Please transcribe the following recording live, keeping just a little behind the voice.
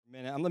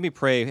And let me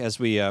pray as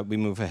we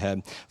move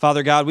ahead.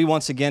 Father God, we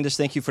once again just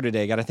thank you for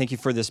today. God, I thank you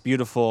for this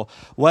beautiful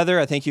weather.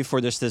 I thank you for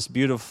this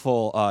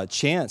beautiful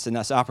chance and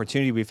this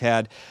opportunity we've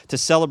had to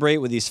celebrate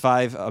with these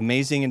five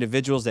amazing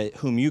individuals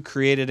whom you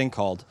created and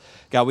called.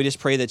 God, we just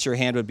pray that your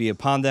hand would be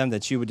upon them,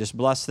 that you would just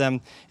bless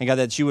them, and God,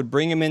 that you would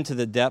bring them into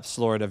the depths,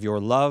 Lord, of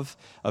your love,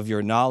 of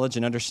your knowledge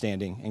and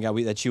understanding. And God,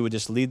 that you would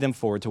just lead them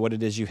forward to what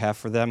it is you have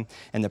for them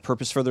and the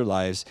purpose for their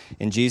lives.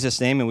 In Jesus'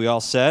 name, and we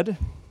all said,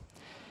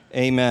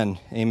 amen,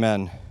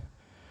 amen.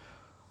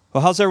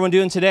 Well, how's everyone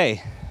doing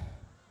today?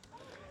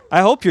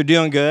 I hope you're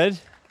doing good.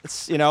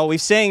 We've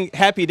sang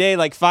Happy Day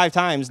like 5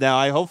 times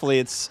now.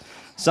 Hopefully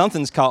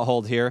something's caught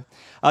hold here.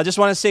 I just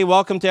want to say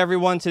welcome to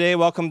everyone today.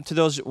 Welcome to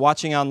those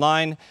watching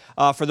online.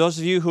 For those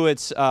of you who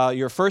it's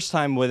your first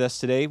time with us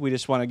today, we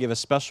just want to give a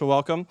special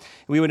welcome.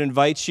 We would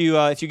invite you,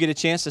 if you get a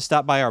chance, to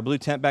stop by our blue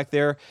tent back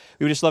there.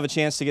 We would just love a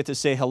chance to get to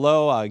say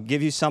hello,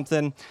 give you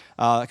something,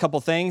 a couple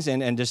things,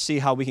 and just see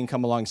how we can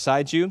come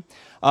alongside you.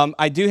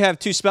 I do have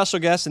 2 special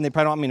guests, and they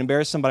probably don't want me to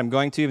embarrass them, but I'm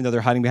going to, even though they're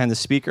hiding behind the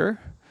speaker.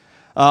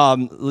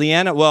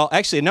 Leanna, well,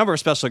 actually, a number of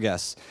special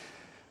guests.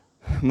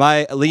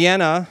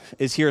 Leanna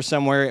is here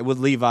somewhere with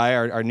Levi,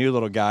 our new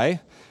little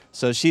guy.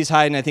 So she's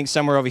hiding, I think,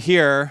 somewhere over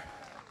here.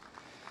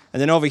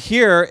 And then over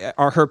here,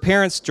 her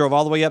parents drove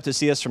all the way up to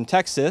see us from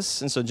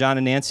Texas. And so John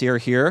and Nancy are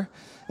here.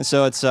 And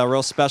so it's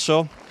real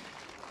special.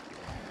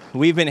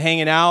 We've been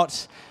hanging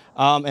out,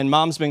 and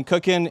Mom's been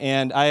cooking,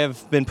 and I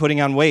have been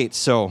putting on weight.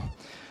 So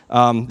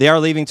they are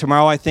leaving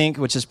tomorrow, I think,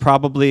 which is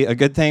probably a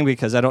good thing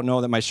because I don't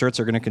know that my shirts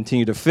are going to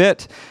continue to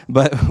fit,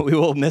 but we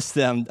will miss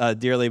them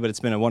dearly, but it's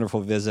been a wonderful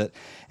visit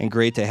and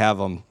great to have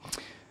them.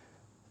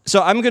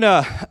 So I'm going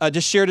to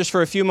just share just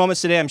for a few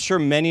moments today. I'm sure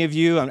many of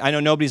you, I know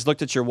nobody's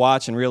looked at your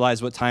watch and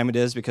realized what time it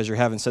is because you're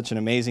having such an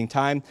amazing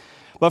time,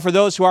 but for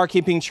those who are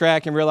keeping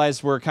track and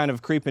realize we're kind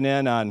of creeping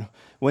in on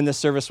when this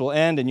service will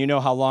end and you know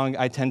how long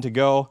I tend to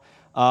go,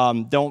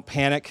 don't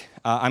panic.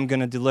 I'm going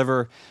to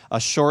deliver a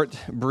short,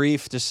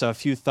 brief, just a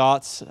few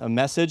thoughts, a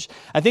message.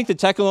 I think the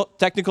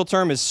technical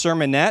term is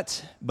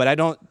sermonette, but I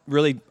don't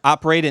really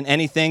operate in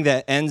anything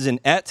that ends in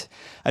et.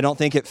 I don't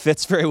think it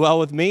fits very well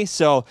with me.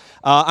 So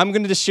I'm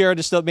going to just share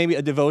just maybe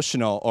a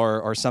devotional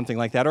or something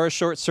like that, or a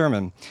short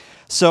sermon.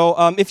 So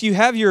if you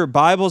have your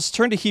Bibles,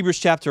 turn to Hebrews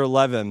chapter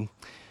 11.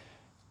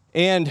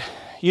 And,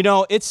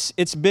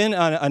 it's been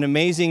an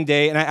amazing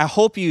day, and I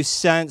hope you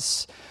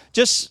sense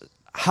just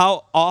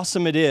how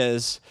awesome it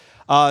is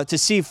to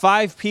see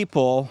 5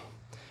 people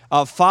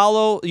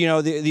follow,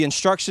 the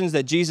instructions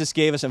that Jesus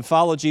gave us and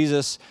follow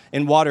Jesus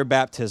in water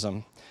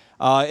baptism.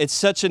 It's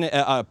such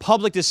a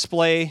public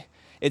display.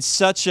 It's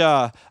such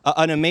an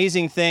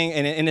amazing thing,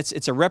 and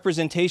it's a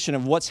representation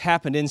of what's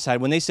happened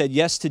inside. When they said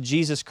yes to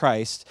Jesus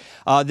Christ,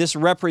 this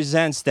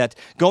represents that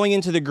going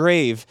into the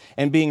grave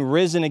and being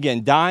risen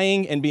again,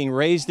 dying and being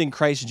raised in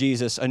Christ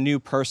Jesus, a new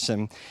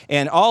person.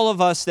 And all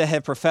of us that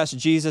have professed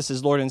Jesus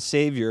as Lord and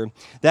Savior,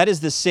 that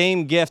is the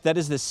same gift, that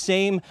is the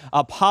same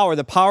power,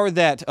 the power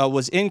that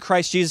was in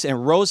Christ Jesus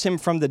and rose him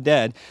from the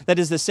dead. That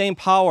is the same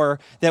power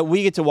that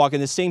we get to walk in,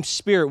 the same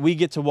spirit we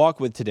get to walk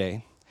with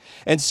today.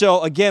 And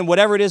so, again,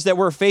 whatever it is that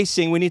we're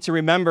facing, we need to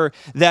remember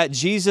that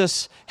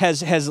Jesus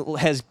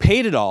has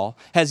paid it all,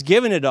 has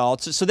given it all,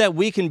 so that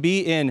we can be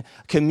in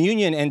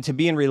communion and to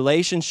be in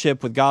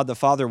relationship with God the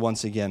Father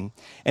once again.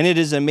 And it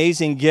is an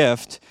amazing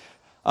gift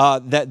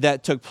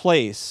that took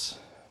place.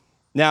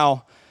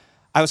 Now,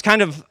 I was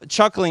kind of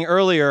chuckling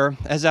earlier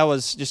as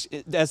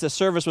the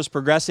service was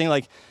progressing.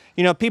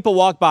 People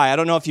walk by. I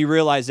don't know if you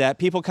realize that.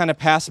 People kind of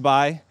pass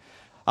by.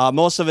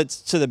 Most of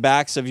it's to the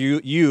backs of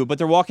you, but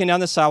they're walking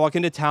down the sidewalk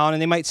into town,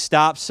 and they might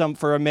stop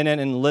for a minute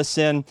and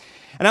listen.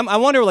 And I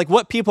wonder,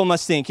 what people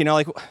must think.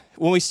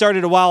 When we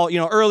started a while,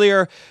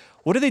 earlier,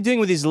 what are they doing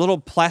with these little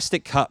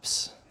plastic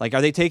cups?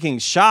 Are they taking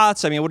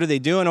shots? What are they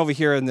doing over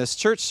here in this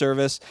church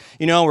service?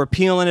 We're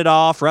peeling it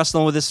off,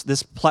 wrestling with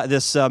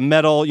this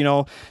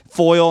metal,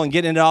 foil, and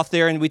getting it off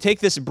there. And we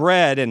take this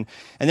bread, and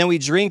then we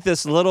drink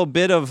this little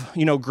bit of,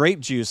 grape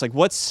juice.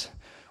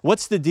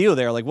 What's the deal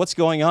there? What's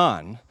going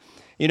on?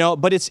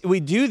 But we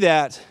do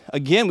that,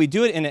 again, we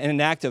do it in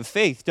an act of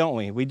faith, don't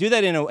we? We do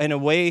that in a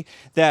way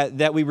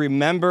that we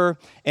remember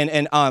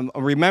and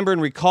remember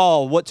and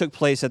recall what took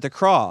place at the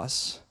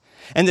cross.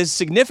 And the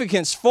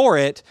significance for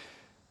it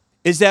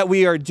is that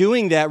we are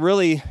doing that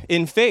really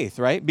in faith,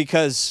 right?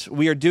 Because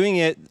we are doing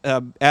it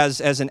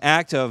as an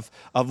act of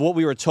what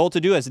we were told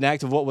to do, as an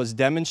act of what was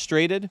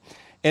demonstrated.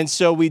 And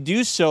so we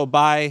do so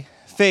by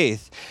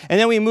faith. And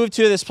then we move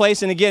to this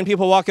place, and again,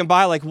 people walking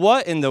by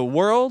what in the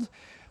world?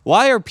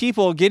 Why are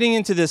people getting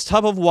into this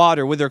tub of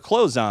water with their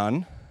clothes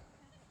on,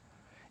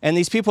 and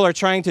these people are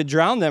trying to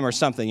drown them or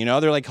something?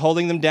 They're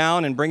holding them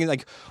down and bringing,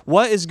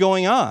 what is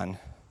going on?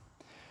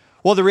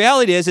 Well, the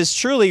reality is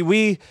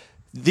truly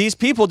these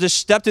people just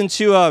stepped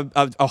into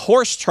a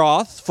horse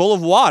trough full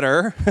of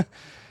water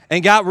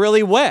and got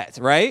really wet,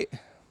 right?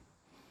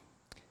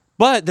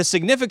 But the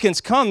significance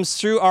comes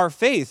through our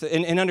faith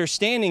and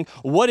understanding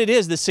what it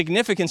is, the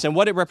significance and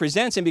what it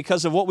represents, and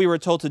because of what we were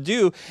told to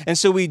do. And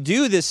so we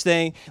do this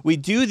thing, we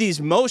do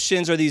these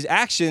motions or these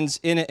actions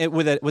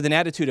with an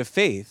attitude of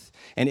faith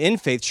and in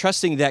faith,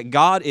 trusting that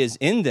God is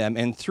in them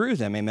and through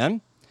them, amen?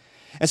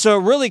 And so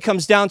it really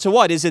comes down to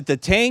what? Is it the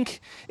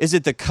tank? Is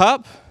it the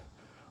cup?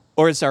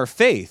 Or it's our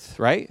faith,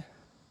 right?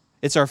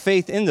 It's our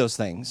faith in those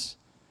things.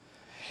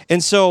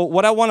 And so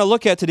what I want to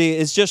look at today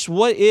is just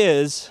what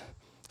is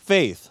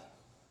faith?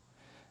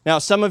 Now,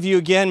 some of you,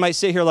 again, might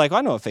sit here like, I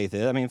know what faith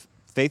is. I mean,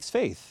 faith's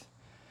faith.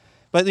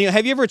 But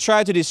have you ever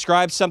tried to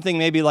describe something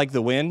maybe like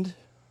the wind?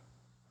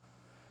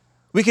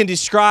 We can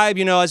describe,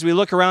 as we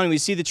look around and we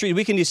see the tree,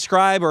 we can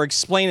describe or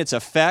explain its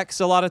effects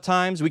a lot of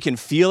times. We can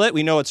feel it.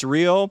 We know it's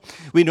real.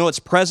 We know it's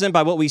present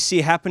by what we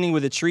see happening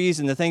with the trees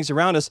and the things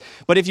around us.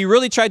 But if you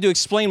really tried to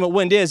explain what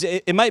wind is,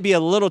 it might be a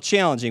little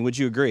challenging. Would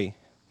you agree?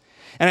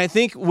 And I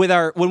think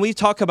when we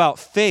talk about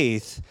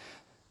faith,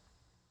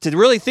 to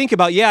really think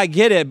about, I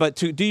get it, but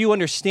do you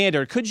understand it,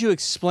 or could you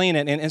explain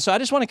it? And so I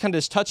just want to kind of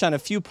just touch on a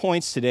few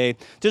points today,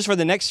 just for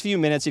the next few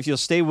minutes, if you'll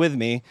stay with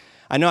me.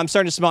 I know I'm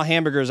starting to smell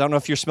hamburgers. I don't know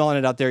if you're smelling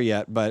it out there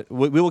yet, but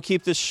we will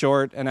keep this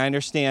short, and I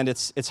understand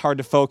it's hard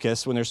to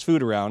focus when there's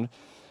food around.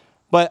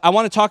 But I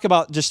want to talk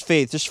about just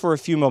faith, just for a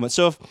few moments.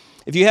 So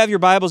if you have your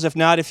Bibles, if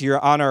not, if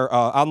you're on our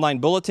online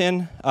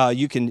bulletin,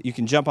 you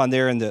can jump on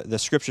there, and the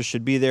scripture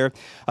should be there.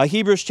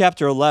 Hebrews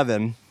chapter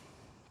 11.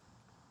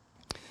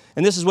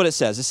 And this is what it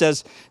says. It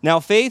says, "Now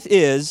faith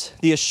is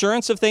the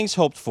assurance of things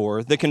hoped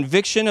for, the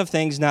conviction of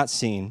things not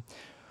seen.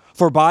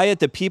 For by it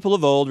the people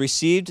of old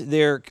received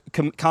their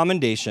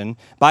commendation.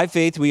 By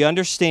faith we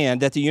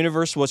understand that the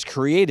universe was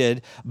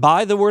created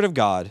by the word of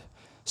God,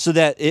 so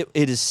that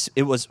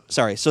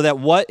so that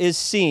what is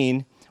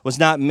seen was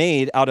not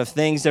made out of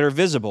things that are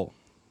visible."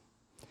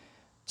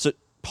 So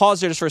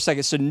pause there just for a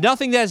second. So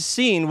nothing that is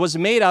seen was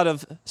made out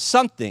of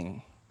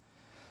something.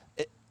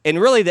 And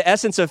really, the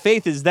essence of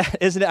faith is that,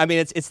 isn't it? I mean,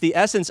 it's the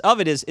essence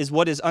of it is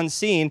what is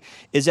unseen,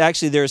 is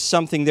actually there's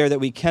something there that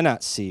we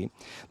cannot see.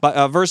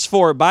 But verse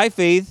 4, "By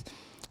faith,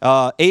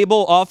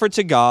 Abel offered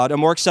to God a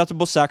more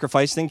acceptable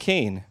sacrifice than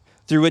Cain,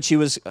 through which he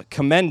was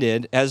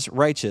commended as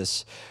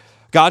righteous,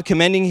 God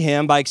commending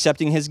him by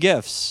accepting his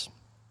gifts.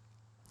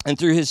 And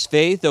through his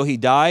faith, though he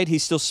died, he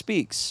still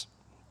speaks.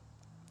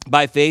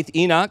 By faith,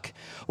 Enoch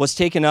was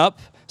taken up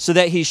so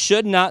that he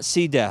should not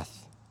see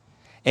death.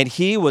 And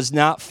he was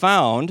not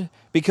found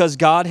because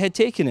God had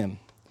taken him.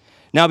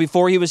 Now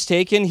before he was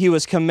taken, he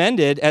was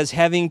commended as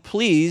having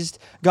pleased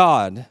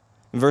God."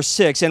 Verse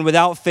 6, "And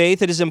without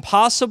faith it is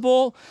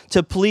impossible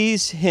to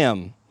please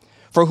him.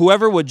 For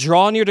whoever would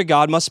draw near to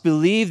God must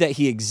believe that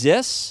he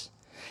exists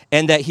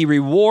and that he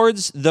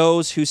rewards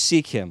those who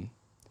seek him.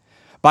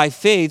 By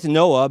faith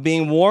Noah,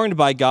 being warned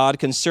by God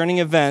concerning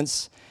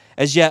events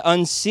as yet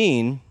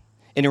unseen,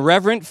 in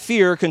reverent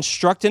fear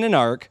constructed an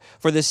ark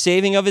for the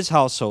saving of his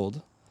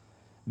household.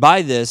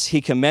 By this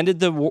he condemned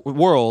the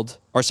world,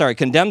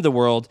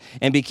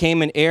 and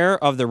became an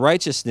heir of the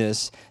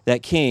righteousness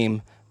that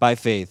came by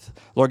faith."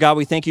 Lord God,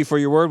 we thank you for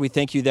your word. We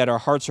thank you that our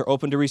hearts are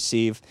open to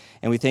receive,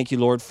 and we thank you,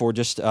 Lord, for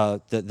just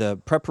the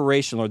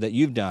preparation, Lord, that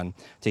you've done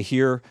to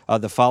hear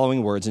the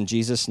following words. In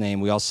Jesus' name,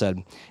 we all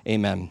said,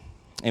 amen.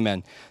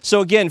 Amen.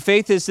 So again,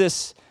 faith is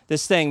this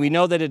thing. We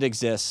know that it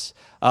exists.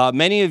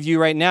 Many of you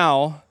right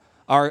now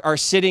are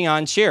sitting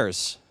on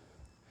chairs.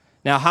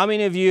 Now, how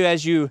many of you,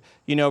 as you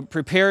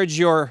prepared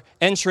your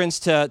entrance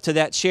to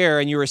that chair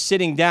and you were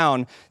sitting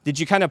down, did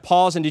you kind of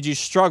pause and did you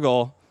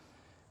struggle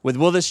with,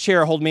 will this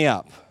chair hold me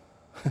up?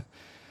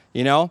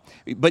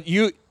 But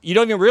you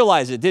don't even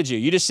realize it, did you?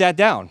 You just sat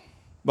down.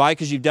 Why?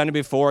 Because you've done it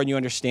before and you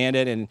understand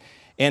it.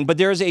 But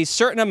there's a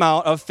certain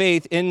amount of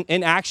faith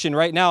in action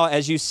right now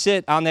as you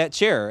sit on that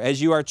chair,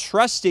 as you are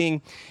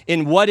trusting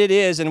in what it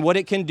is and what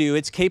it can do,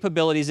 its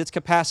capabilities, its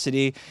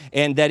capacity,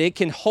 and that it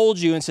can hold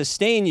you and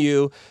sustain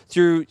you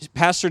through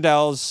Pastor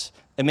Dell's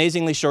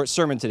amazingly short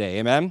sermon today.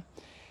 Amen?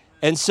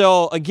 And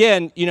so,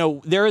 again,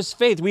 there is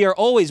faith. We are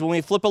always, when we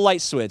flip a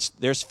light switch,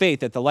 there's faith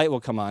that the light will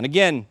come on.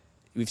 Again,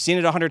 we've seen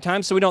it 100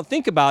 times, so we don't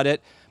think about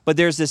it, but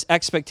there's this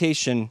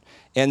expectation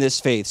and this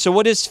faith. So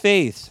what is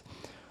faith?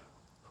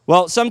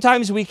 Well,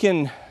 sometimes we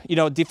can,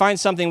 define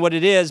something what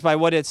it is by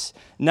what it's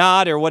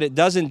not or what it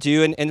doesn't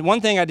do. And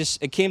one thing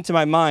it came to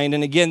my mind,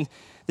 and again,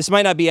 this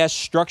might not be as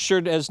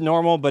structured as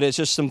normal, but it's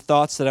just some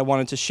thoughts that I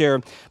wanted to share.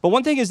 But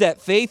one thing is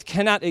that faith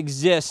cannot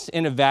exist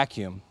in a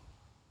vacuum.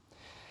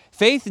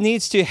 Faith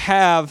needs to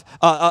have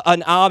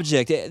an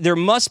object. There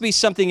must be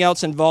something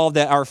else involved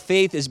that our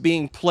faith is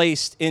being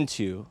placed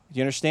into. Do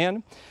you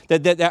understand?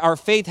 That our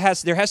faith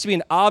there has to be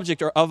an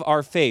object of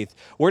our faith.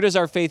 Where does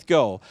our faith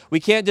go? We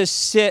can't just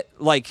sit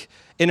like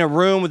in a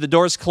room with the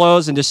doors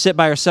closed and just sit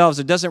by ourselves.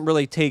 It doesn't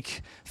really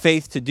take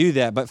faith to do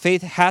that. But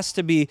faith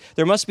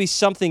there must be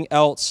something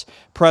else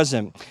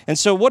present. And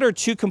so what are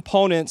two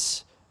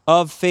components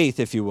of faith,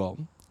 if you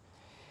will?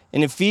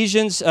 In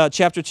Ephesians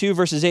chapter 2,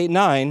 verses 8 and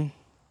 9,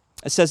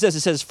 it says this. It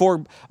says,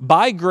 "For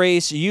by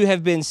grace you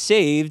have been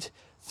saved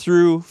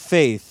through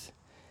faith.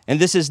 And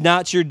this is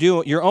not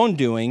your own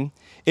doing.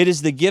 It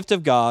is the gift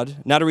of God,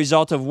 not a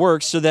result of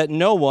works, so that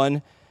no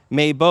one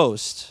may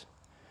boast.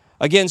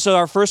 Again, so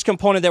our first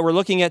component that we're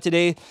looking at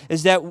today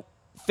is that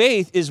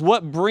faith is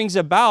what brings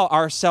about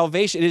our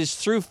salvation. It is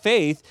through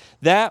faith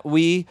that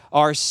we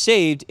are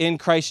saved in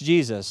Christ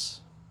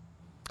Jesus.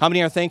 How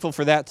many are thankful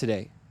for that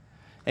today?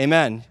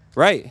 Amen.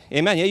 Right.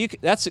 Amen.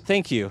 Yeah,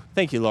 thank you.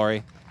 Thank you,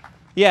 Lori.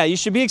 Yeah, you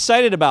should be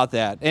excited about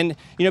that. And,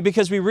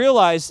 because we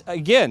realize,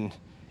 again,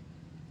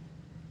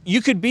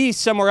 you could be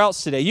somewhere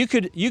else today. You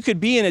could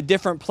be in a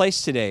different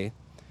place today.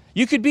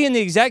 You could be in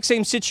the exact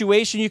same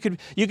situation. You could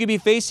be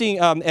facing,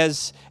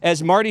 as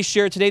Marty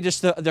shared today,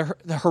 just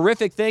the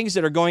horrific things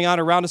that are going on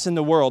around us in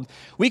the world.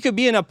 We could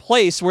be in a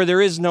place where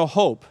there is no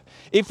hope.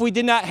 If we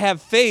did not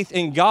have faith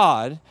in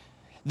God,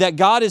 that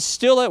God is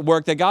still at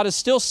work, that God is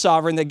still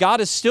sovereign, that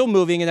God is still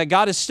moving, and that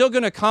God is still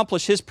going to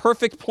accomplish His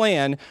perfect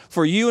plan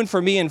for you and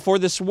for me and for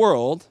this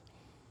world,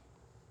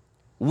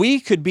 we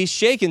could be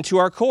shaken to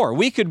our core.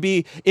 We could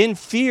be in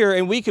fear,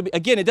 and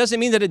again, it doesn't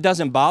mean that it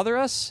doesn't bother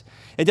us.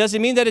 It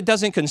doesn't mean that it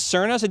doesn't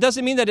concern us. It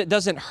doesn't mean that it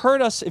doesn't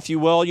hurt us, if you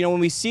will, when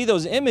we see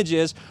those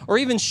images, or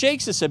even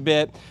shakes us a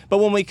bit. But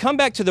when we come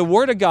back to the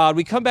Word of God,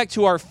 we come back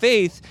to our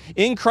faith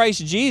in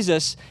Christ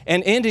Jesus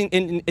and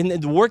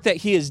in the work that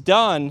He has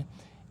done,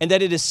 and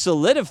that it is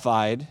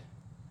solidified,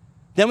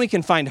 then we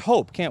can find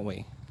hope, can't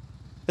we?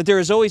 That there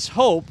is always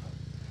hope,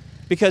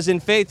 because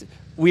in faith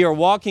we are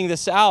walking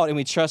this out, and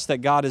we trust that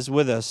God is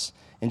with us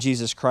and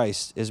Jesus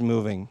Christ is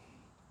moving.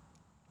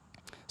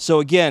 So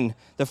again,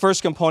 the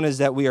first component is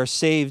that we are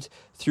saved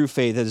through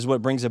faith. That is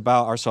what brings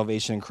about our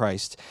salvation in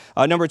Christ.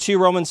 Number 2,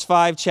 Romans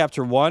 5,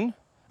 chapter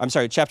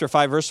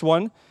 5, verse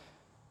 1.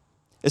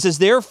 It says,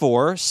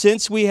 therefore,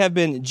 since we have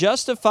been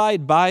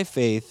justified by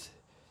faith,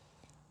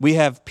 we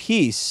have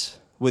peace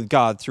with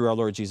God through our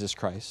Lord Jesus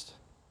Christ.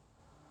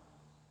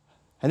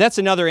 And that's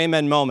another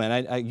amen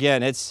moment.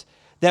 Again, it's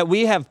that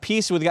we have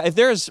peace with God. If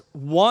there's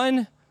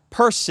one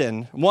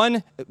person,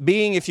 one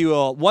being, if you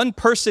will, one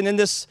person in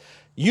this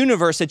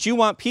universe that you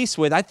want peace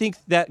with, I think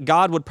that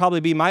God would probably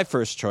be my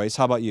first choice.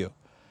 How about you?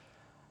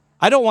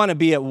 I don't want to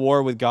be at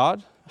war with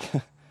God.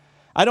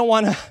 I don't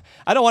want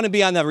to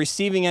be on the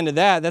receiving end of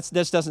that. That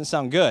doesn't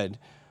sound good.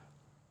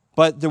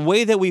 But the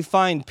way that we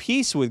find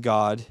peace with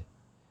God,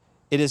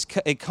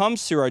 it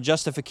comes through our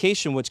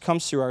justification, which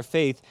comes through our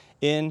faith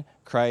in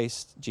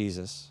Christ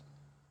Jesus.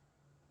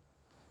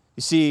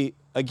 You see,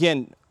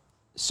 again,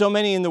 so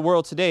many in the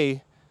world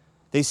today,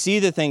 they see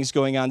the things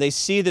going on. They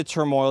see the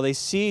turmoil. They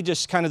see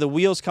just kind of the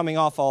wheels coming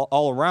off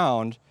all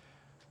around.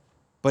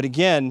 But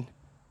again,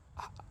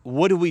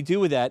 what do we do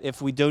with that if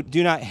we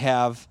do not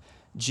have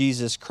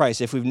Jesus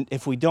Christ?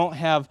 If we don't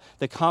have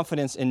the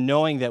confidence in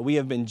knowing that we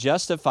have been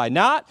justified,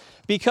 not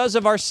because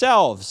of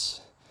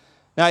ourselves.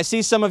 Now, I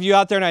see some of you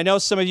out there, and I know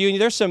some of you,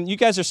 and you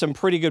guys are some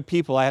pretty good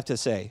people, I have to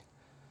say.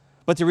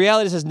 But the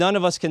reality is none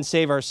of us can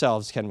save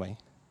ourselves, can we?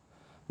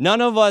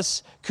 None of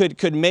us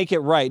could make it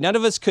right. None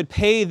of us could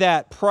pay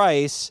that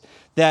price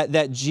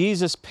that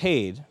Jesus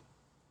paid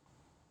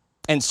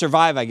and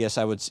survive, I guess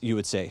you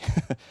would say,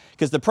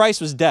 because the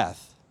price was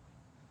death.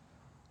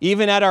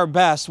 Even at our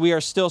best, we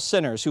are still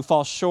sinners who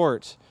fall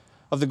short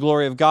of the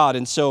glory of God.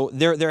 And so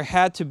there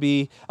had to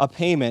be a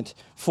payment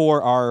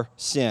for our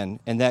sin,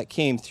 and that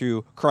came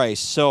through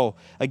Christ. So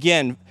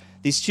again,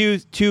 these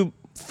two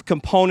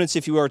components,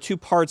 if you will, are two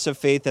parts of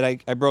faith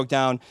that I broke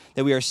down,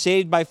 that we are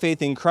saved by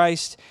faith in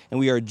Christ, and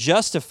we are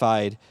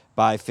justified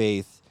by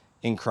faith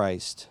in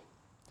Christ.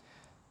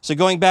 So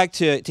going back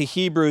to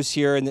Hebrews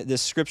here, and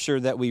this scripture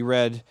that we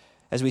read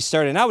as we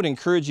started, and I would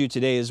encourage you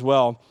today as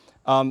well,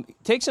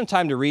 take some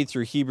time to read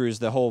through Hebrews,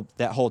 that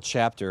whole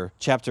chapter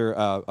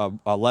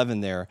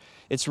 11 there.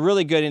 It's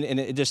really good, and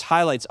it just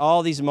highlights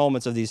all these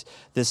moments of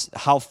this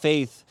how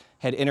faith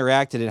had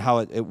interacted and how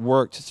it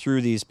worked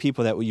through these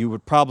people that you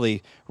would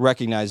probably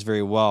recognize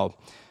very well.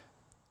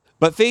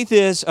 But faith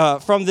is,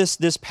 from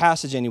this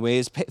passage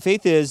anyways,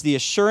 faith is the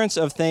assurance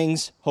of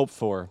things hoped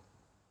for.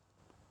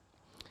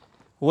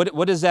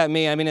 What does that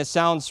mean? I mean, it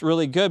sounds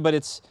really good, but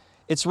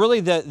it's really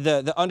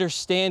the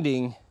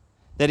understanding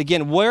that,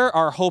 again, where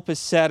our hope is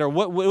set, or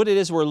what it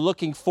is we're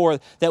looking for,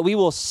 that we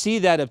will see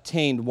that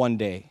obtained one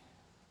day,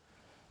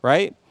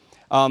 right?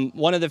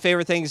 One of the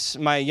favorite things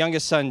my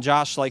youngest son,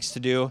 Josh, likes to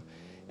do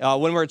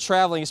when we're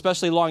traveling,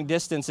 especially long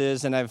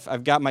distances, and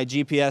I've got my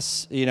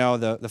GPS,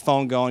 the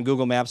phone going,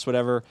 Google Maps,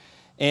 whatever,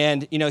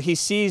 and, he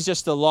sees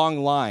just a long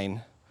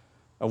line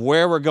of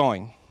where we're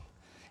going.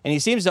 And he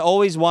seems to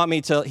always want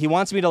me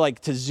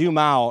to zoom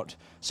out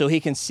so he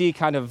can see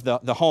kind of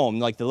the home,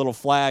 like the little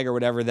flag or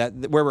whatever,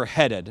 where we're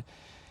headed.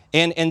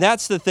 And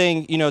that's the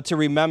thing, to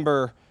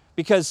remember,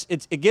 because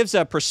it gives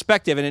a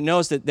perspective, and it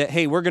knows that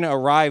hey, we're going to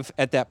arrive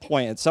at that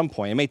point at some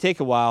point. It may take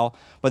a while,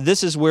 but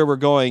this is where we're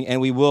going,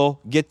 and we will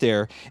get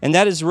there. And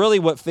that is really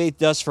what faith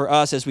does for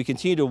us as we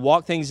continue to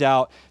walk things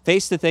out,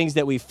 face the things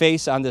that we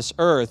face on this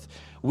earth.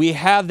 We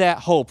have that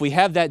hope. We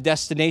have that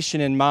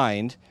destination in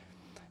mind.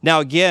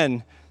 Now,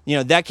 again,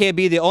 that can't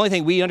be the only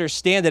thing. We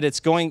understand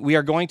that we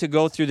are going to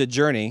go through the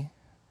journey.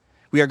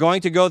 We are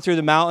going to go through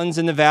the mountains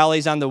and the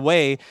valleys on the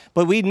way,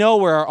 but we know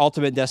where our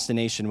ultimate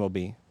destination will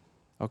be.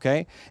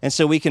 Okay? And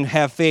so we can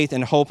have faith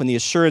and hope and the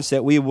assurance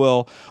that we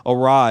will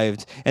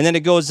arrive. And then it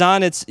goes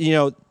on, it's,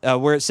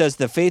 where it says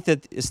the faith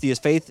is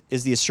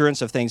the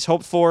assurance of things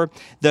hoped for,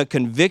 the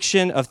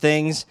conviction of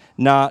things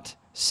not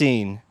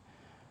seen.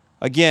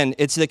 Again,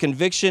 it's the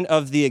conviction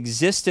of the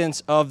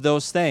existence of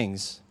those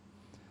things.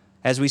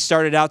 As we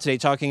started out today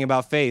talking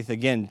about faith,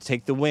 again,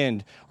 take the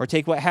wind or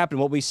take what happened,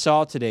 what we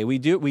saw today. We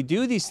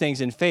do these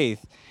things in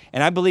faith,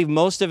 and I believe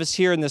most of us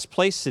here in this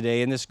place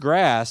today, in this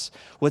grass,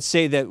 would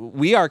say that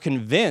we are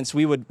convinced,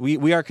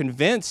 we are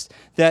convinced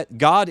that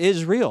God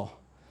is real,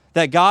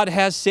 that God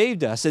has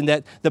saved us, and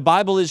that the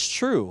Bible is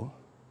true.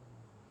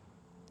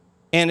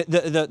 And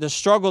the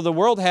struggle the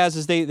world has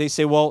is they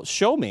say, well,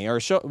 show me,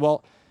 or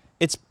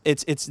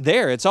it's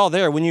there, it's all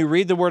there. When you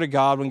read the Word of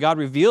God, when God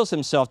reveals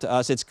himself to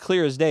us, it's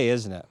clear as day,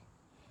 isn't it?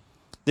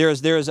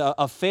 There's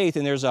a faith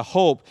and there's a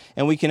hope,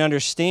 and we can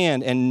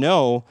understand and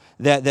know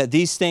that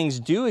these things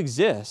do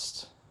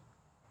exist.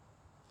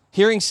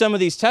 Hearing some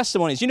of these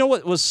testimonies, you know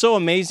what was so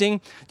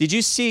amazing? Did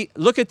you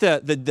look at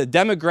the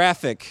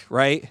demographic,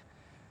 right?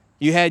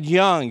 You had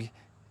young,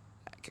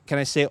 can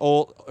I say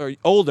old or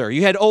older?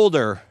 You had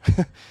older,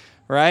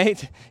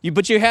 right?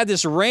 But you had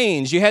this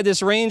range. You had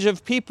this range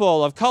of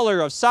people, of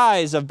color, of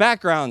size, of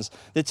backgrounds,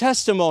 the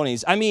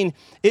testimonies. I mean,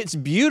 it's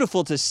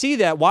beautiful to see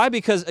that. Why?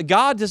 Because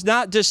God does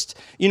not just,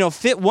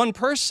 fit one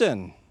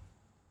person.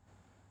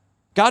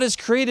 God has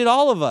created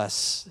all of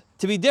us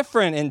to be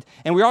different,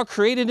 and we're all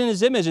created in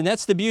his image, and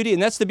that's the beauty,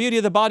 and that's the beauty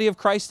of the body of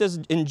Christ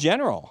in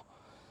general,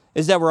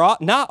 is that we're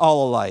not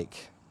all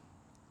alike.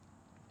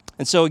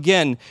 And so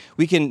again,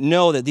 we can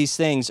know that these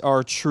things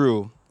are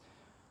true.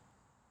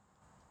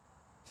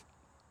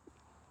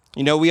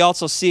 We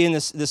also see in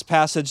this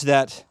passage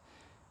that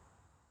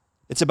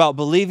it's about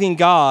believing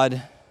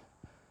God,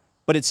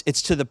 but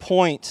it's to the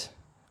point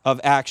of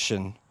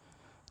action.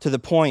 To the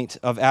point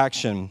of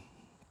action.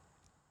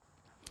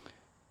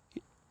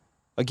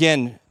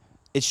 Again,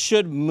 it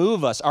should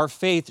move us. Our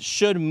faith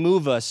should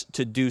move us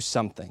to do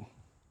something.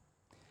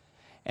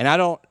 And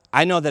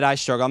I know that I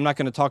struggle. I'm not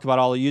going to talk about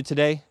all of you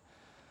today.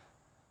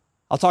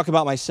 I'll talk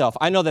about myself.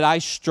 I know that I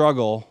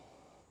struggle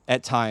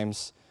at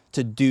times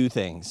to do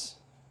things.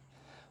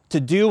 To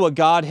do what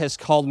God has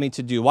called me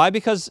to do. Why?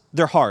 Because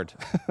they're hard.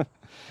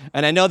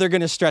 And I know they're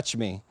going to stretch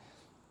me.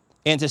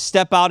 And to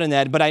step out in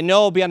that. But I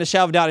know, beyond a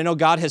shadow of a doubt, I know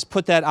God has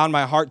put that on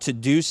my heart to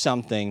do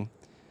something.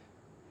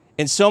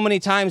 And so many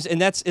times,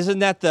 and isn't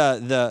that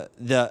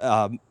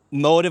the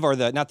motive, or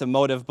not the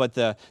motive, but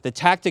the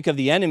tactic of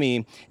the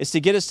enemy, is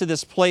to get us to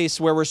this place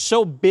where we're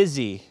so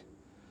busy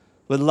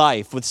with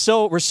life.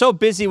 We're so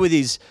busy with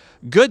these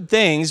good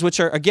things, which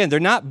are, again, they're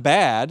not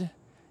bad.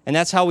 And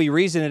that's how we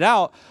reason it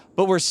out.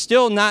 But we're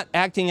still not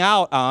acting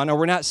out on, or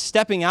we're not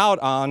stepping out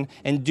on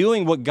and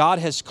doing what God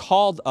has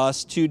called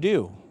us to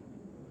do.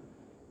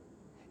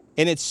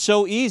 And it's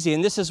so easy,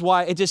 and this is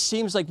why it just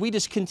seems like we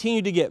just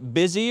continue to get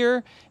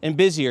busier and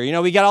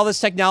busier. We got all this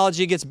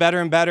technology, it gets better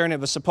and better, and it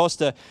was supposed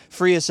to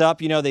free us up.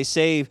 They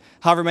say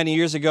however many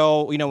years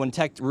ago, when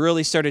tech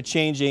really started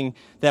changing,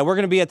 that we're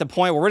going to be at the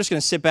point where we're just going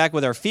to sit back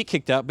with our feet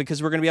kicked up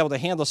because we're going to be able to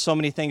handle so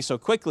many things so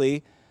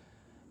quickly.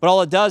 But all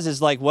it does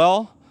is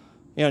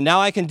now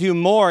I can do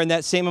more in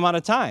that same amount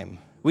of time.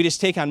 We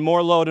just take on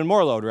more load and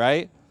more load,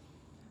 right?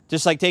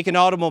 Just like take an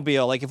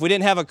automobile. Like if we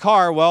didn't have a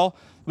car,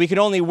 we could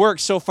only work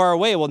so far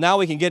away. Well, now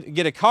we can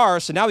get a car,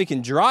 so now we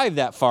can drive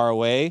that far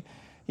away,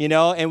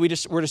 and we're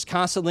just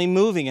constantly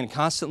moving and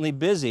constantly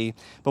busy.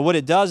 But what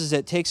it does is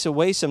it takes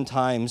away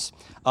sometimes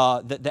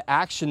the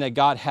action that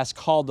God has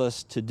called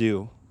us to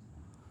do.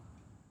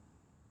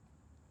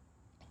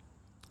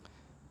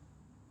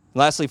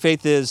 Lastly,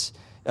 faith is,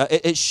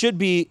 it should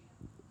be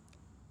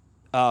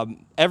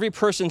every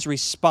person's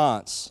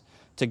response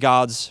to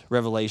God's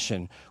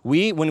revelation.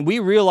 When we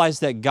realize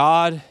that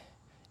God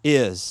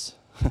is,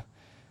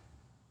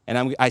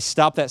 and I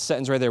stop that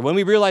sentence right there. When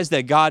we realize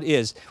that God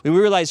is, when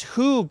we realize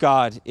who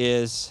God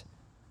is,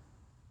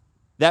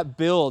 that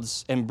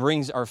builds and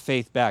brings our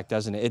faith back,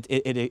 doesn't it?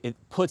 It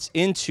puts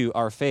into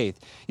our faith.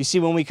 You see,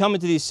 when we come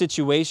into these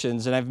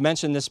situations, and I've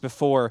mentioned this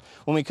before,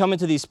 when we come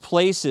into these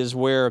places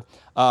where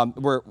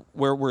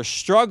we're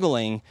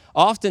struggling,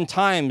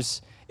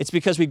 oftentimes it's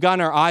because we've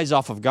gotten our eyes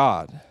off of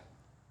God.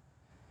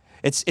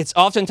 It's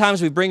oftentimes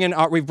we've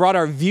brought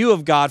our view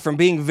of God from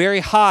being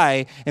very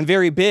high and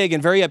very big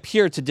and very up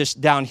here to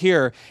just down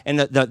here, and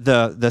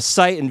the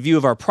sight and view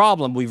of our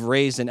problem we've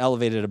raised and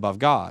elevated above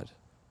God.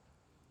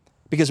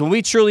 Because when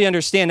we truly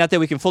understand, not that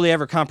we can fully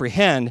ever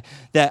comprehend,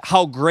 that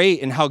how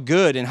great and how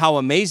good and how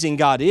amazing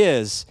God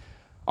is,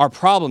 our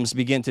problems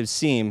begin to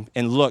seem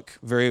and look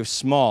very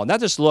small. Not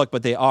just look,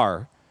 but they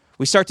are.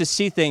 We start to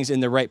see things in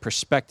the right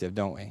perspective,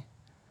 don't we?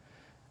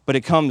 But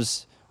it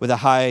comes with a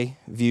high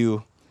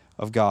view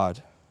of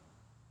God.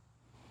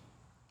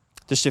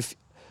 Just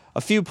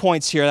a few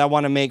points here that I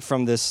want to make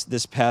from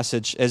this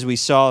passage, as we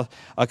saw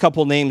a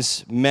couple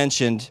names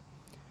mentioned.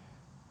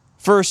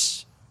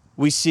 First,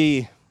 we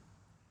see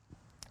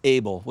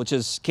Abel, which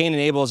is Cain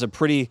and Abel is a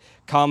pretty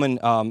common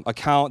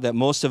account that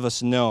most of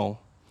us know.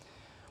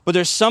 But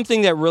there's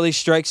something that really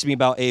strikes me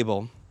about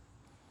Abel.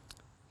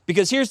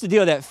 Because here's the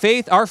deal, that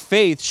faith, our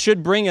faith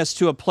should bring us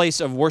to a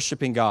place of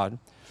worshiping God.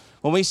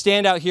 When we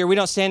stand out here, we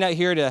don't stand out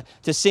here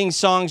to sing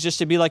songs just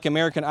to be like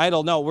American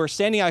Idol. No, we're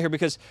standing out here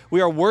because we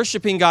are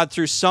worshiping God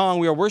through song.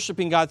 We are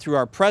worshiping God through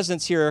our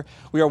presence here.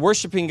 We are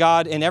worshiping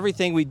God in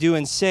everything we do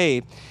and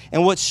say.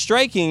 And what's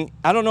striking,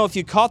 I don't know if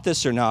you caught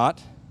this or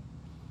not.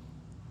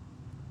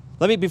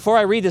 Before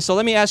I read this, so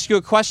let me ask you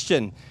a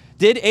question.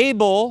 Did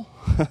Abel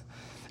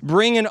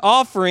bring an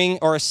offering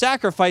or a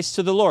sacrifice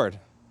to the Lord?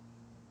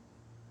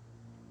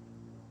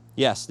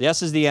 Yes.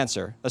 Yes is the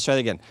answer. Let's try that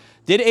again.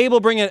 Did Abel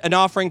bring an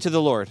offering to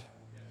the Lord?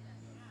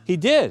 He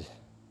did.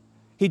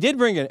 He did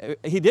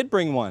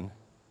bring one.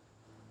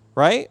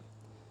 Right?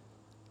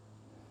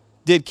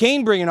 Did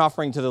Cain bring an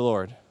offering to the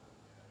Lord?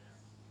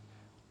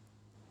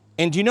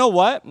 And do you know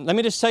what? Let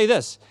me just tell you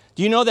this.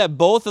 Do you know that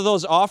both of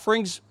those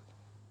offerings,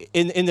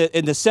 in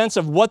the sense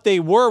of what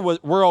they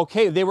were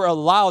okay? They were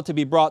allowed to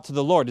be brought to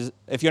the Lord.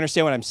 If you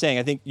understand what I'm saying,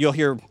 I think you'll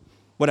hear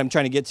what I'm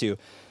trying to get to.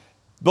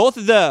 Both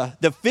of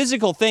the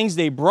physical things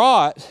they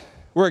brought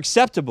were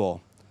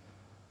acceptable.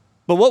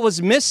 But what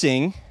was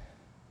missing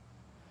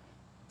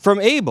from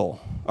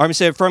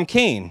from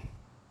Cain?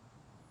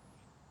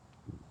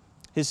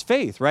 His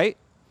faith, right?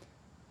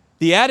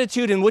 The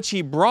attitude in which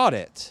he brought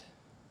it.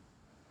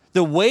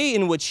 The way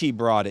in which he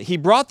brought it. He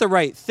brought the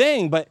right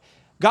thing, but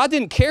God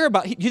didn't care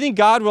about it. Do you think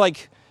God were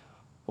like,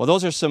 well,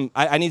 those are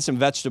I need some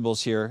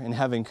vegetables here in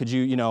heaven. Could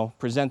you,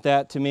 present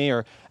that to me?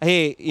 Or,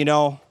 hey,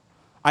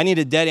 I need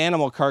a dead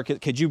animal carcass.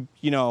 Could you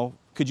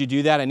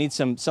do that? I need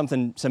some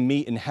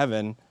meat in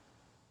heaven.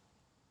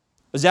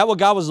 Is that what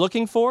God was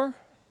looking for?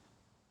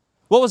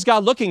 What was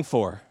God looking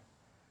for?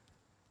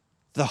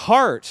 The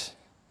heart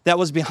that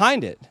was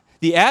behind it.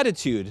 The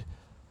attitude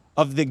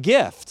of the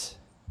gift.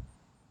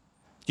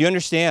 Do you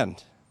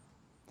understand?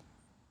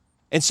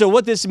 And so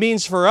what this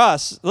means for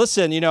us,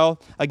 listen,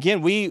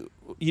 again, we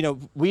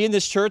in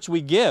this church,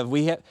 we give.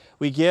 We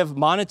give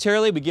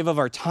monetarily, we give of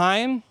our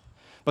time.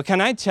 But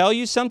can I tell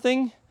you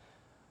something?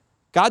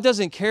 God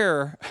doesn't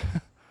care.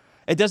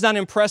 It does not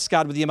impress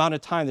God with the amount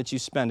of time that you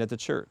spend at the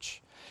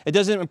church. It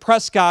doesn't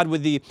impress God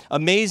with the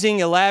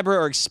amazing, elaborate,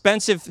 or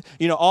expensive,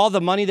 all the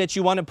money that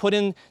you want to put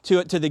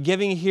into the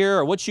giving here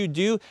or what you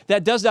do.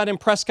 That does not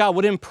impress God.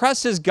 What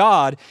impresses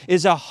God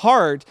is a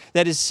heart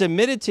that is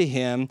submitted to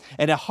Him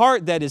and a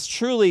heart that is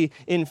truly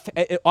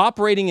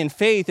operating in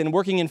faith and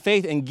working in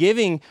faith and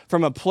giving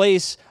from a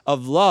place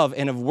of love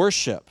and of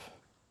worship.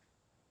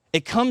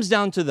 It comes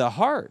down to the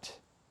heart.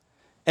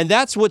 And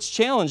that's what's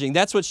challenging.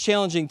 That's what's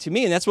challenging to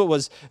me. And that's what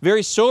was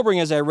very sobering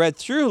as I read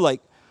through,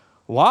 like,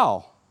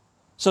 wow.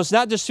 So it's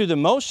not just through the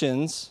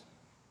motions,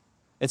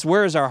 it's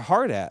where is our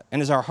heart at,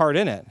 and is our heart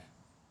in it?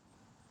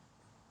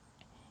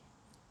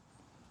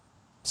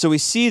 So we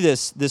see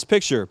this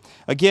picture.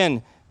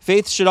 Again,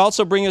 faith should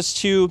also bring us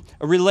to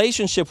a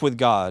relationship with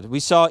God. We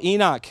saw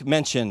Enoch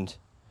mentioned.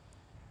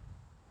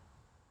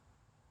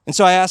 And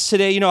so I asked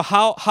today,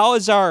 how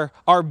is our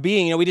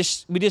being? We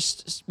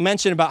just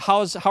mentioned about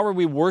how are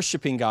we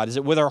worshiping God? Is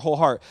it with our whole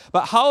heart?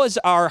 But how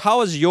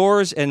is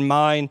yours and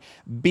mine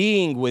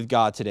being with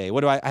God today?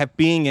 What do I have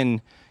being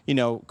in,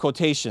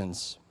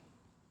 quotations?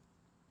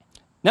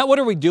 Not what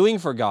are we doing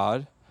for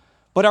God,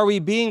 but are we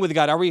being with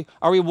God?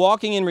 Are we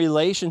walking in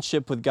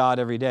relationship with God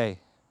every day?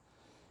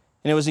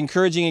 And it was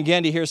encouraging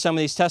again to hear some of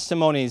these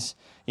testimonies.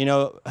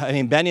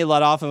 Benny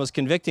let off and was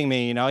convicting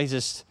me. He's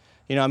just,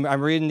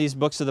 I'm reading these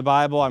books of the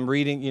Bible. I'm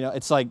reading,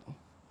 it's like,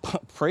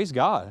 praise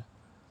God.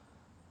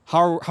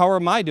 How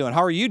am I doing?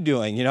 How are you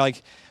doing?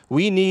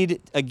 We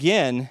need,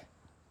 again,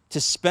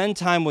 to spend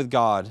time with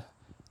God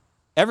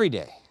every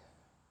day.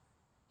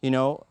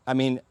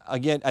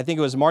 Again, I think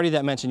it was Marty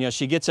that mentioned,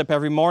 she gets up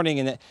every morning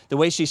and the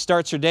way she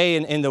starts her day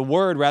in the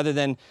Word rather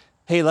than,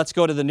 hey, let's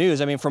go to the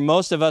news. For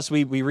most of us,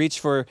 we reach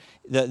for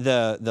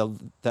the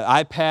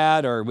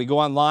iPad or we go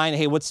online.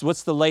 Hey, what's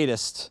the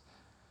latest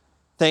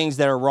things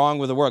that are wrong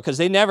with the world? Because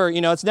they never,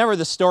 it's never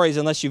the stories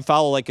unless you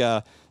follow like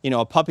a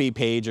puppy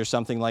page or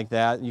something like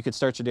that. You could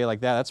start your day like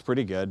that. That's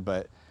pretty good.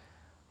 But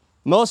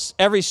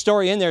every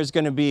story in there is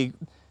going to be,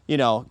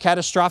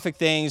 catastrophic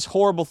things,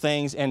 horrible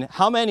things. And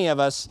how many of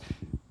us,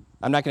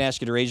 I'm not going to ask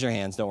you to raise your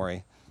hands, don't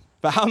worry.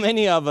 But how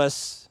many of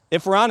us,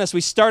 if we're honest, we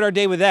start our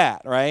day with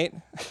that, right?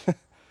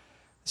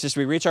 It's just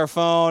we reach our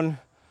phone.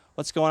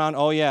 What's going on?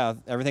 Oh, yeah,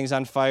 everything's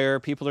on fire.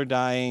 People are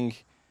dying.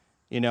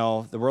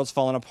 The world's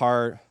falling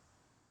apart.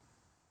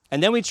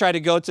 And then we try to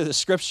go to the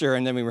scripture,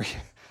 and then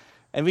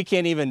we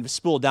can't even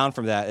spool down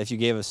from that if you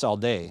gave us all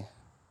day.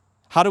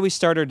 How do we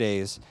start our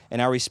days,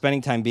 and are we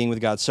spending time being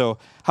with God? So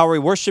how are we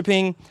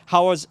worshiping?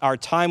 How is our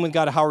time with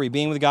God? How are we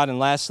being with God? And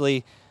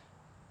lastly,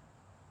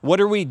 what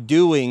are we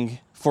doing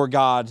for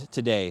God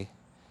today?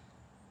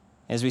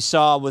 As we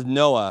saw with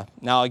Noah.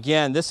 Now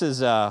again, this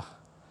is, I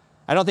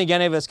don't think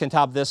any of us can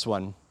top this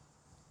one.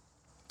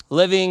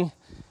 Living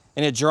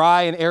in a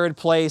dry and arid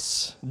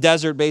place,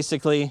 desert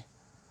basically.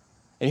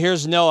 And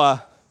here's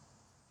Noah.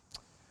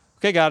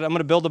 Okay, God, I'm going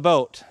to build a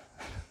boat.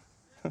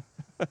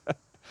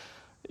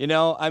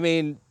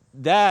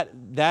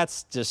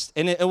 that's just,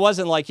 and it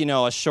wasn't like,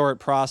 a short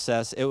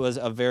process. It was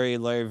a very,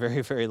 very,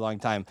 very, very long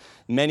time.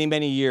 Many,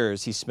 many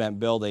years he spent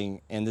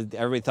building, and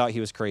everybody thought he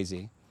was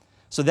crazy.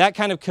 So that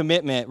kind of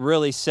commitment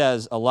really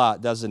says a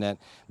lot, doesn't it?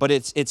 But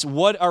it's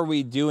what are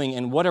we doing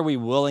and what are we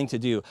willing to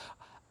do?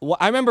 Well,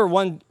 I remember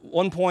one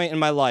point in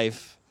my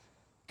life,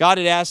 God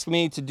had asked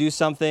me to do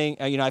something.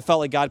 I felt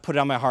like God put it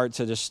on my heart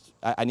to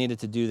I needed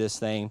to do this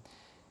thing.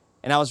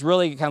 And I was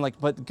really kind of like,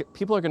 but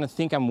people are going to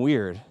think I'm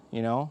weird,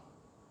 You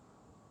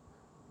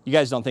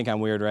guys don't think I'm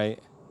weird, right?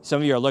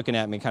 Some of you are looking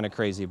at me kind of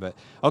crazy, but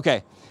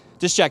okay.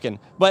 Just checking.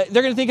 But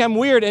they're going to think I'm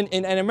weird.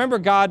 And I remember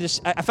God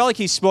I felt like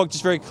he spoke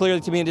just very clearly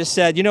to me and just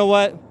said, you know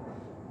what?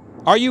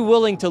 Are you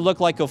willing to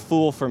look like a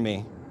fool for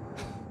me?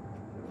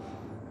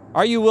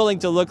 Are you willing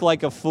to look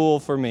like a fool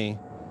for me?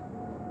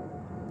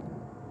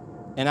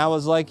 And I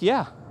was like,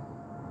 yeah,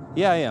 I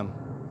am.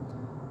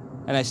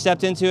 And I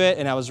stepped into it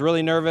and I was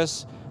really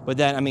nervous. But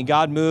then,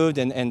 God moved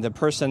and the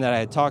person that I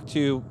had talked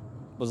to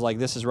was like,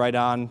 this is right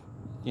on.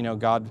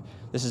 God,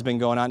 this has been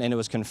going on, and it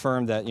was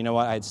confirmed that,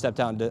 I had stepped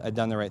out and I'd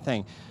done the right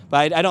thing.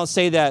 But I don't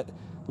say that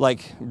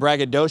like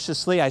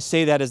braggadociously. I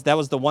say that as that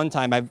was the one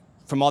time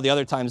from all the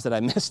other times that I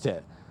missed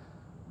it.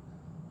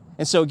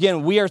 And so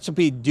again, we are to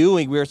be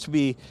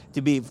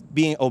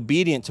being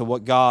obedient to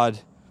what God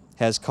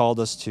has called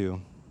us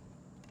to.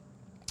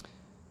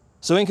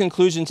 So in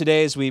conclusion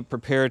today, as we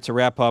prepare to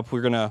wrap up,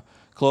 we're going to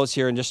close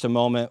here in just a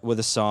moment with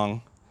a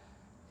song.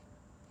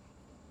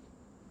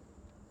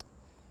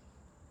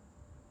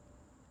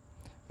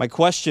 My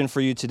question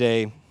for you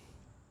today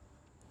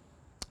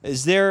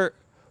is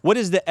what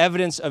is the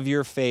evidence of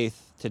your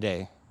faith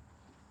today?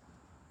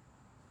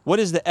 What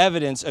is the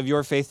evidence of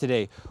your faith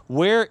today?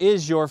 Where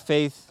is your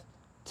faith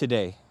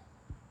today?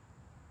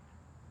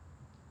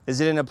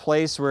 Is it in a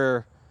place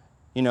where,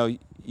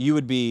 you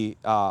would be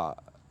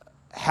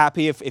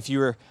happy if you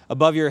were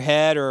above your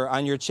head or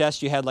on your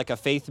chest, you had like a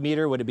faith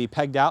meter? Would it be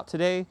pegged out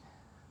today?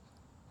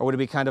 Or would it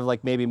be kind of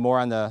like maybe more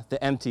on the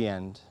empty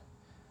end?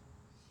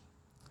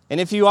 And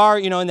if you are,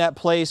 in that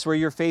place where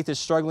your faith is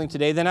struggling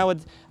today, then I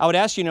would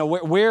ask you,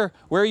 where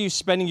are you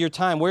spending your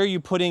time? Where are you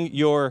putting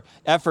your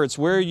efforts?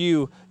 Where are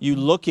you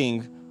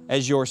looking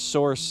as your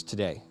source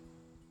today?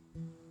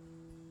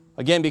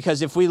 Again,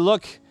 because if we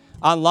look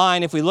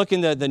online, if we look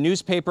in the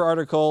newspaper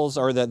articles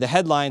or the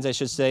headlines, I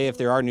should say, if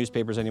there are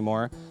newspapers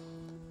anymore,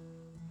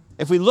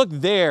 if we look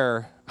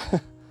there,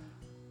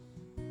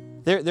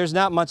 there's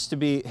not much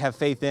to have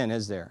faith in,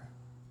 is there?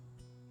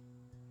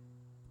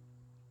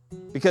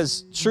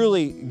 Because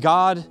truly,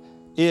 God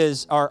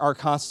is our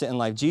constant in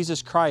life.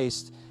 Jesus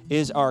Christ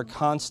is our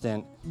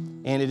constant.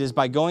 And it is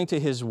by going to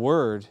His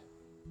Word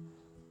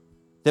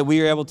that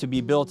we are able to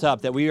be built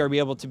up, that we are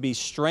able to be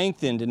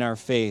strengthened in our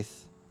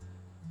faith,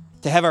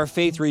 to have our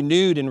faith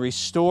renewed and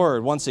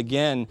restored once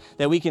again,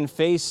 that we can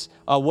face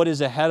what is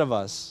ahead of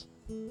us.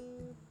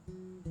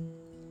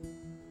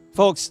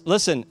 Folks,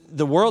 listen,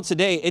 the world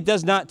today, it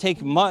does not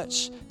take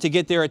much to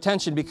get their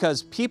attention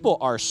because people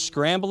are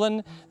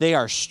scrambling, they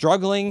are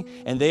struggling,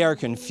 and they are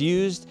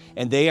confused,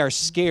 and they are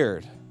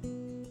scared.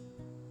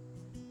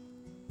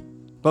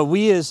 But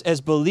we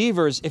as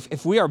believers,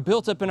 if we are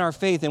built up in our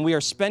faith and we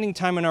are spending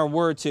time in our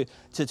Word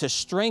to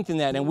strengthen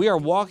that, and we are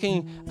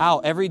walking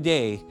out every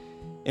day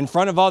in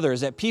front of others,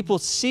 that people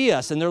see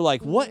us and they're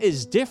like, what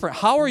is different?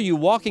 How are you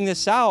walking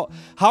this out?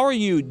 How are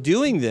you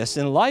doing this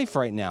in life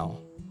right now?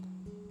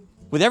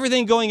 With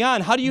everything going on,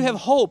 how do you have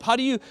hope? How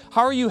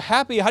are you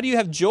happy? How do you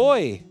have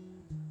joy?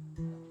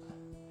 Do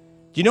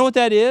you know what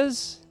that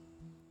is?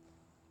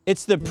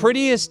 It's the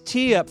prettiest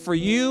tee up for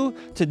you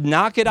to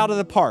knock it out of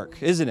the park,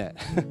 isn't it?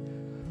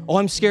 Oh,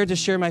 I'm scared to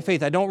share my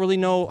faith. I don't really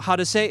know how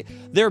to say it.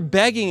 They're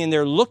begging and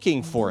they're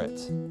looking for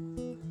it.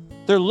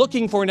 They're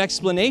looking for an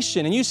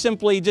explanation. And you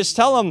simply just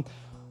tell them,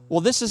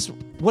 well, this is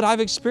what I've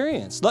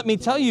experienced. Let me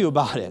tell you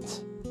about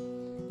it.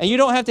 And you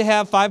don't have to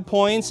have 5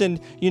 points and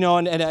a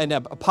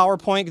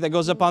PowerPoint that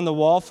goes up on the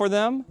wall for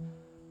them.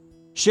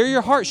 Share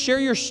your heart,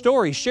 share your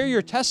story, share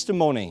your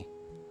testimony.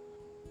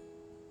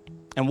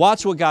 And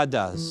watch what God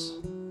does.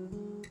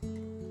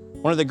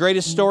 One of the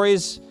greatest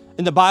stories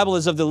in the Bible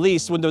is of the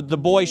least, when the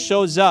boy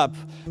shows up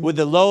with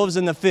the loaves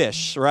and the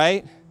fish,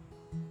 right?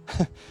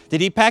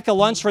 Did he pack a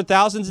lunch for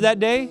thousands that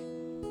day?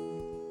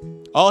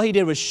 All he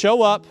did was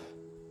show up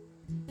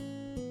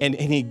and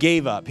he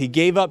gave up. He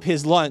gave up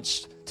his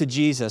lunch to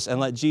Jesus and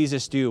let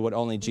Jesus do what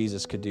only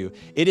Jesus could do.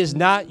 It is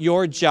not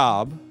your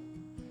job,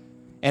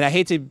 and I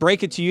hate to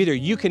break it to you either,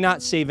 you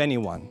cannot save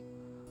anyone.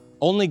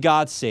 Only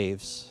God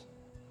saves.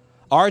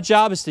 Our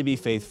job is to be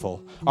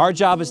faithful. Our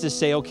job is to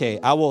say, okay,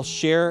 I will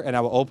share and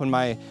I will open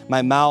my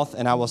mouth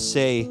and I will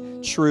say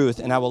truth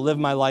and I will live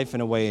my life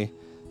in a way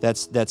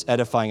that's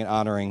edifying and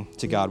honoring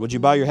to God. Would you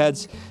bow your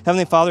heads?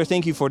 Heavenly Father,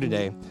 thank you for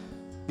today.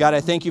 God,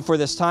 I thank you for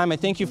this time. I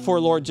thank you for,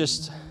 Lord,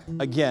 just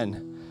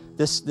again,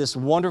 this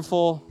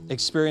wonderful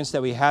experience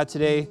that we had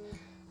today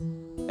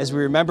as we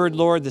remembered,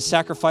 Lord, the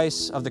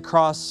sacrifice of the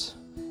cross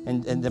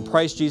and the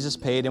price Jesus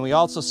paid. And we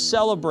also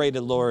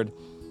celebrated, Lord,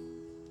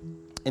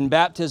 in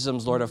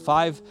baptisms, Lord, of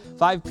five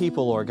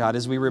people, Lord God,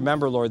 as we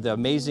remember, Lord, the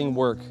amazing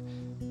work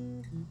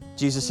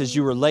Jesus, as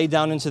you were laid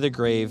down into the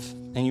grave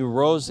and you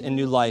rose in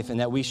new life,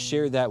 and that we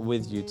share that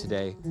with you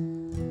today.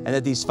 And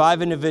that these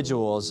 5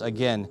 individuals,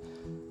 again,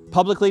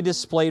 publicly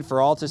displayed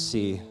for all to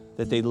see,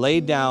 that they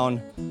laid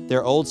down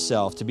their old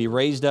self to be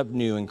raised up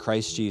new in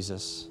Christ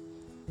Jesus.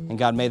 And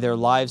God, may their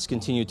lives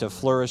continue to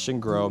flourish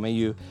and grow. May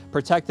you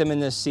protect them in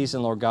this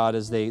season, Lord God,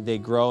 as they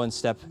grow and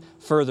step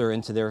further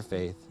into their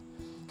faith.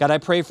 God, I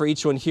pray for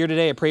each one here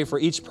today. I pray for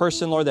each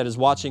person, Lord, that is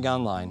watching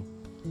online.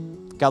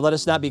 God, let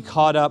us not be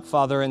caught up,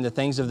 Father, in the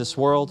things of this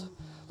world.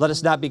 Let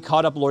us not be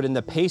caught up, Lord, in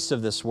the pace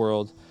of this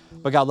world.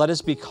 But God, let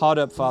us be caught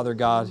up, Father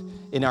God,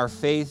 in our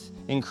faith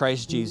in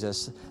Christ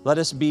Jesus. Let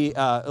us be,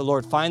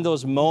 Lord, find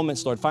those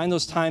moments, Lord, find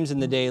those times in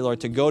the day, Lord,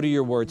 to go to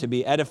your word, to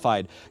be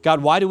edified.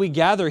 God, why do we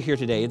gather here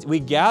today? We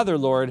gather,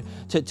 Lord,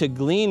 to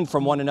glean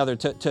from one another,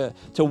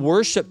 to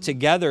worship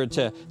together,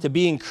 to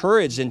be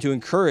encouraged and to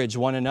encourage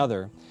one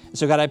another.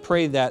 So God, I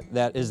pray that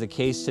that is the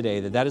case today,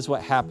 that is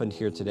what happened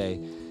here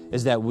today,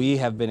 is that we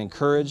have been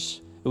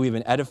encouraged, we've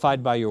been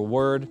edified by your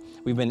word,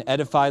 we've been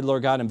edified,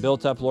 Lord God, and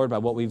built up, Lord, by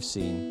what we've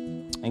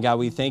seen. And God,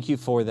 we thank you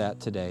for that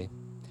today.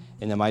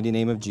 In the mighty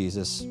name of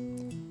Jesus,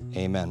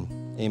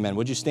 amen. Amen.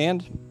 Would you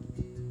stand?